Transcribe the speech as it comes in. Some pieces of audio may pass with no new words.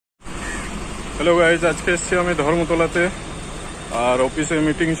Hello guys, आज के एসেছি আমি ধর্মতলাতে আর অফিসে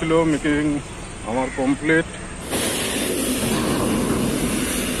মিটিং ছিল। মিটিং আমার কমপ্লিট।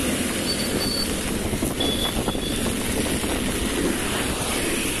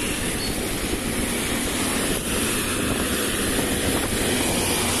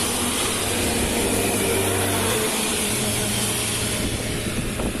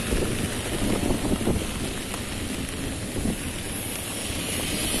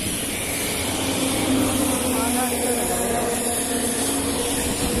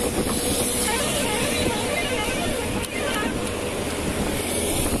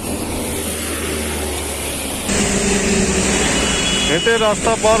 হেঁটে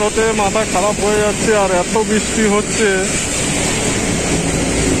রাস্তা পার হতে মাথা খারাপ হয়ে যাচ্ছে, আর এত বৃষ্টি হচ্ছে,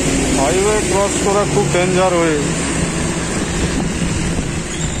 হাইওয়ে ক্রস করা খুব ডেঞ্জার হয়ে।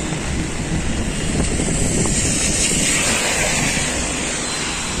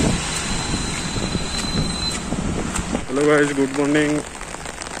 Hello guys, good morning,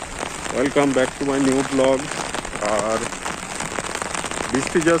 welcome back to my new blog. আর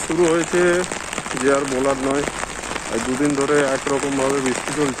বৃষ্টি যা শুরু হয়েছে যে আর বলার নয়। দুদিন ধরে একরকম ভাবে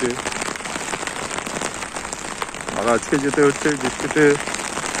বৃষ্টি চলছে, আর আজকে যেতে হচ্ছে বৃষ্টিতে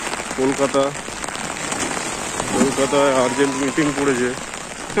কলকাতায় আর্জেন্ট মিটিং পড়েছে।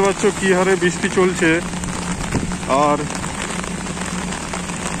 দেখতে পাচ্ছ কি হারে বৃষ্টি চলছে। আর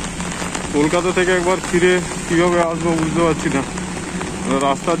কলকাতা থেকে একবার ফিরে কিভাবে আসবো বুঝতে পারছি না,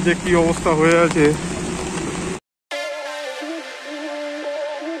 রাস্তার যে কি অবস্থা হয়ে আছে।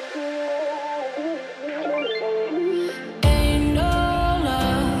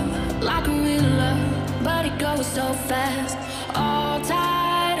 So fast, all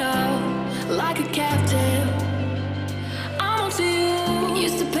tied up like a captive. I'm on to you.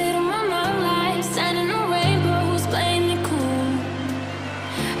 Used to pay to my life, sending no rainbows, playing it cool.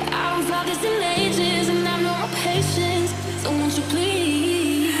 I haven't felt this in ages, and I've no more patience. So won't you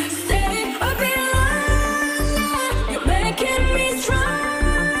please stay a bit longer? You're making me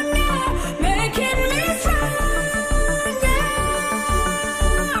stronger, making me stronger.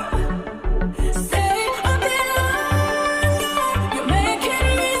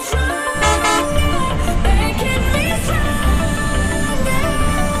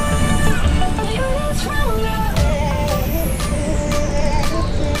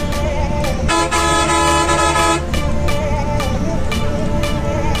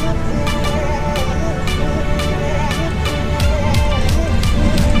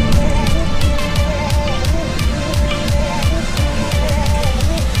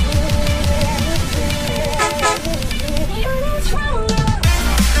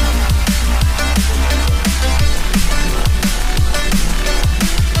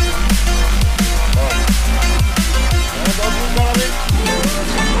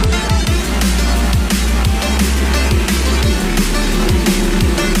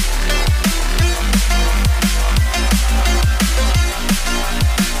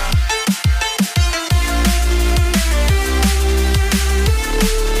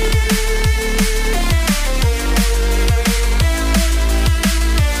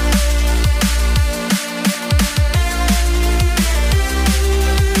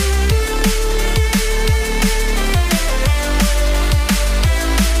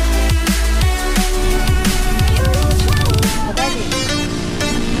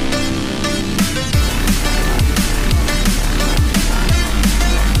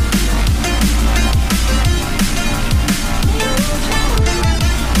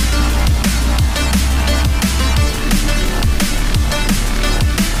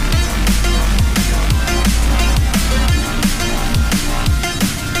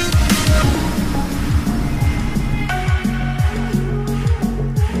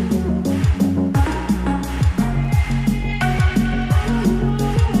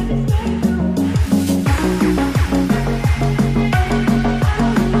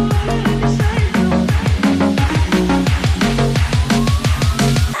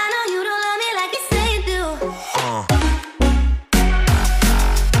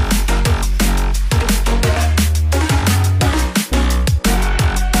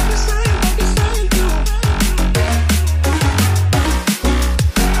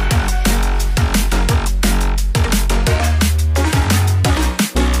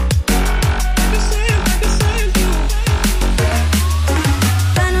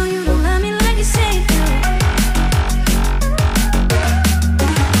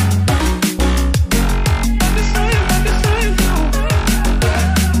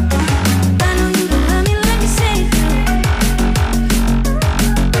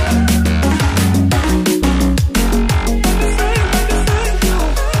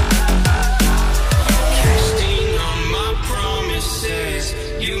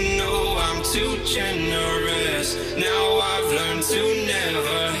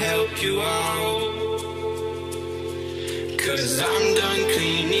 done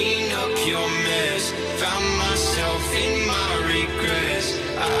cleaning up your mess. Found myself in my regrets.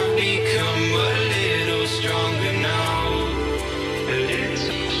 I've become a little stronger now. A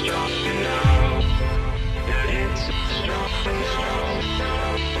little stronger now. A little stronger now.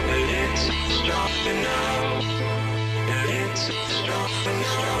 A little stronger now. A little stronger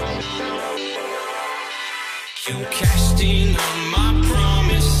now. You cashed in on my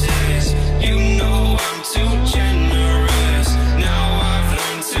promises. You know I'm too generous. Now I've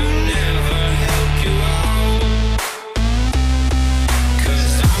learned to never help you out.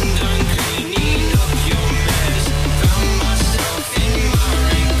 'Cause I'm done cleaning up your mess. Found myself in my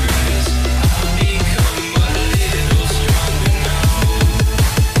regrets. I've become a little stronger now.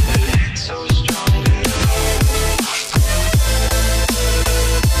 A little stronger now.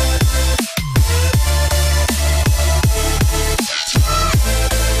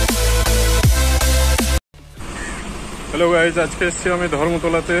 Hello guys, আজকে এসেছি আমি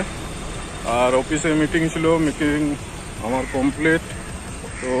ধর্মতলাতে। আর অফিসে meeting ছিল, meeting আমার complete.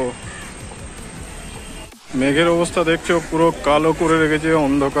 তো মেঘের অবস্থা দেখছো, পুরো কালো করে রেখেছে,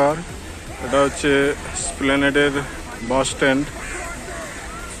 অন্ধকার। এটা হচ্ছে স্প্ল্যানেডের বাস স্ট্যান্ড।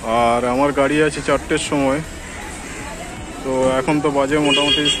 আর আমার গাড়ি আছে 4টের সময়। তো এখন তো বাজে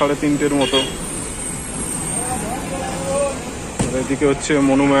মোটামুটি 3:30 মতো। আর এদিকে হচ্ছে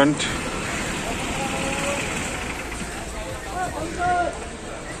মনুমেন্ট।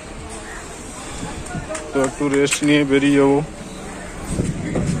 তো একটু রেস্ট নিয়ে বেরিয়ে যাবো।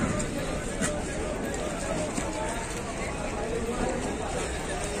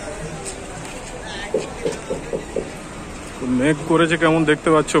 মেঘ করেছে কেমন দেখতে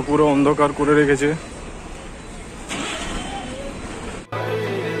পাচ্ছ, পুরো অন্ধকার করে রেখেছে।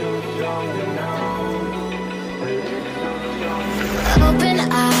 Open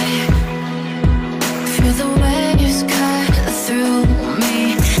eye, feel the waves cut through me.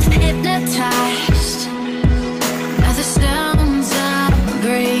 Hypnotized by the sounds I'm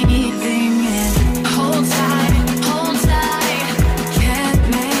breathing in. Hold tight,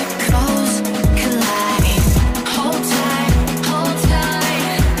 chemicals collide. Hold tight, hold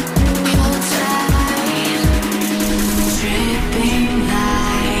tight, hold tight. Dripping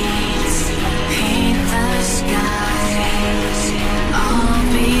lights paint the skies, all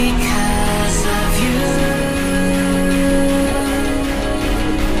because of you.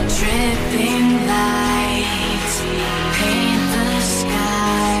 Dripping lights paint the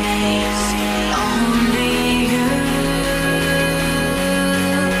skies, only you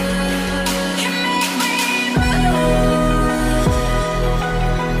can make me move.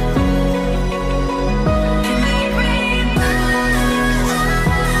 Can make me move.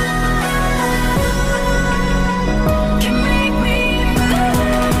 Can make me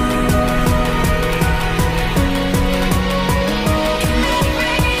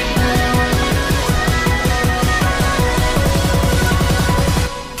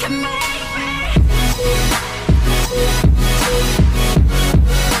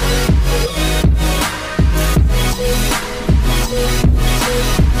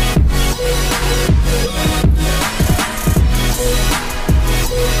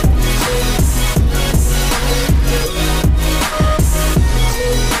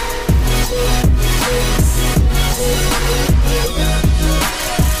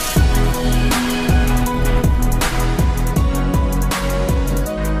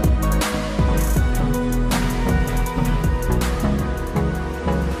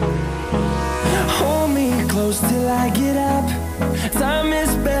hold me close till I get up. Time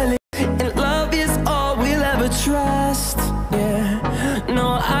is barely, and love is all we'll ever trust. Yeah, no,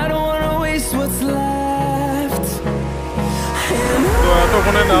 I don't wanna waste what's left. তো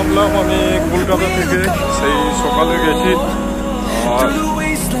এতক্ষণে নামলাম আমি কলকাতা থেকে, সেই সকালে গেছি। আর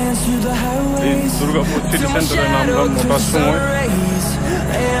এই Durgapur city সেন্টারে নামলাম 9টার সময়।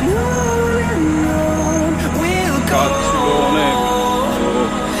 কাজ ছিল অনেক,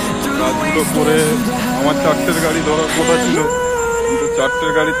 তো কাজগুলো করে আমার 4টের গাড়ি ধরার কথা ছিল, কিন্তু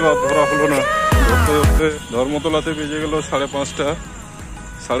 4টের গাড়ি তো আর ধরা হলো না। ধরতে ধরতে ধর্মতলাতে বেজে গেল 5:30।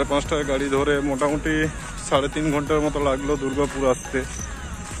 5:30টায় গাড়ি ধরে মোটামুটি 3.5 ঘন্টার মতো লাগলো দুর্গাপুর আসতে।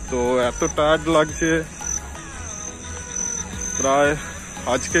 তো এত টায়ার্ড লাগছে, প্রায়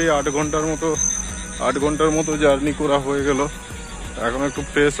আজকেই 8 ঘন্টার মতো জার্নি করা হয়ে গেল। এখন একটু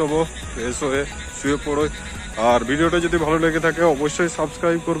ফ্রেশ হবো, ফ্রেশ হয়ে শুয়ে পড়ো। আর ভিডিওটা যদি ভালো লেগে থাকে অবশ্যই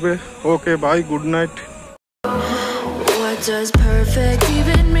সাবস্ক্রাইব করবে। Okay bye, good night. What does perfect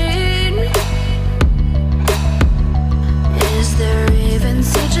even mean?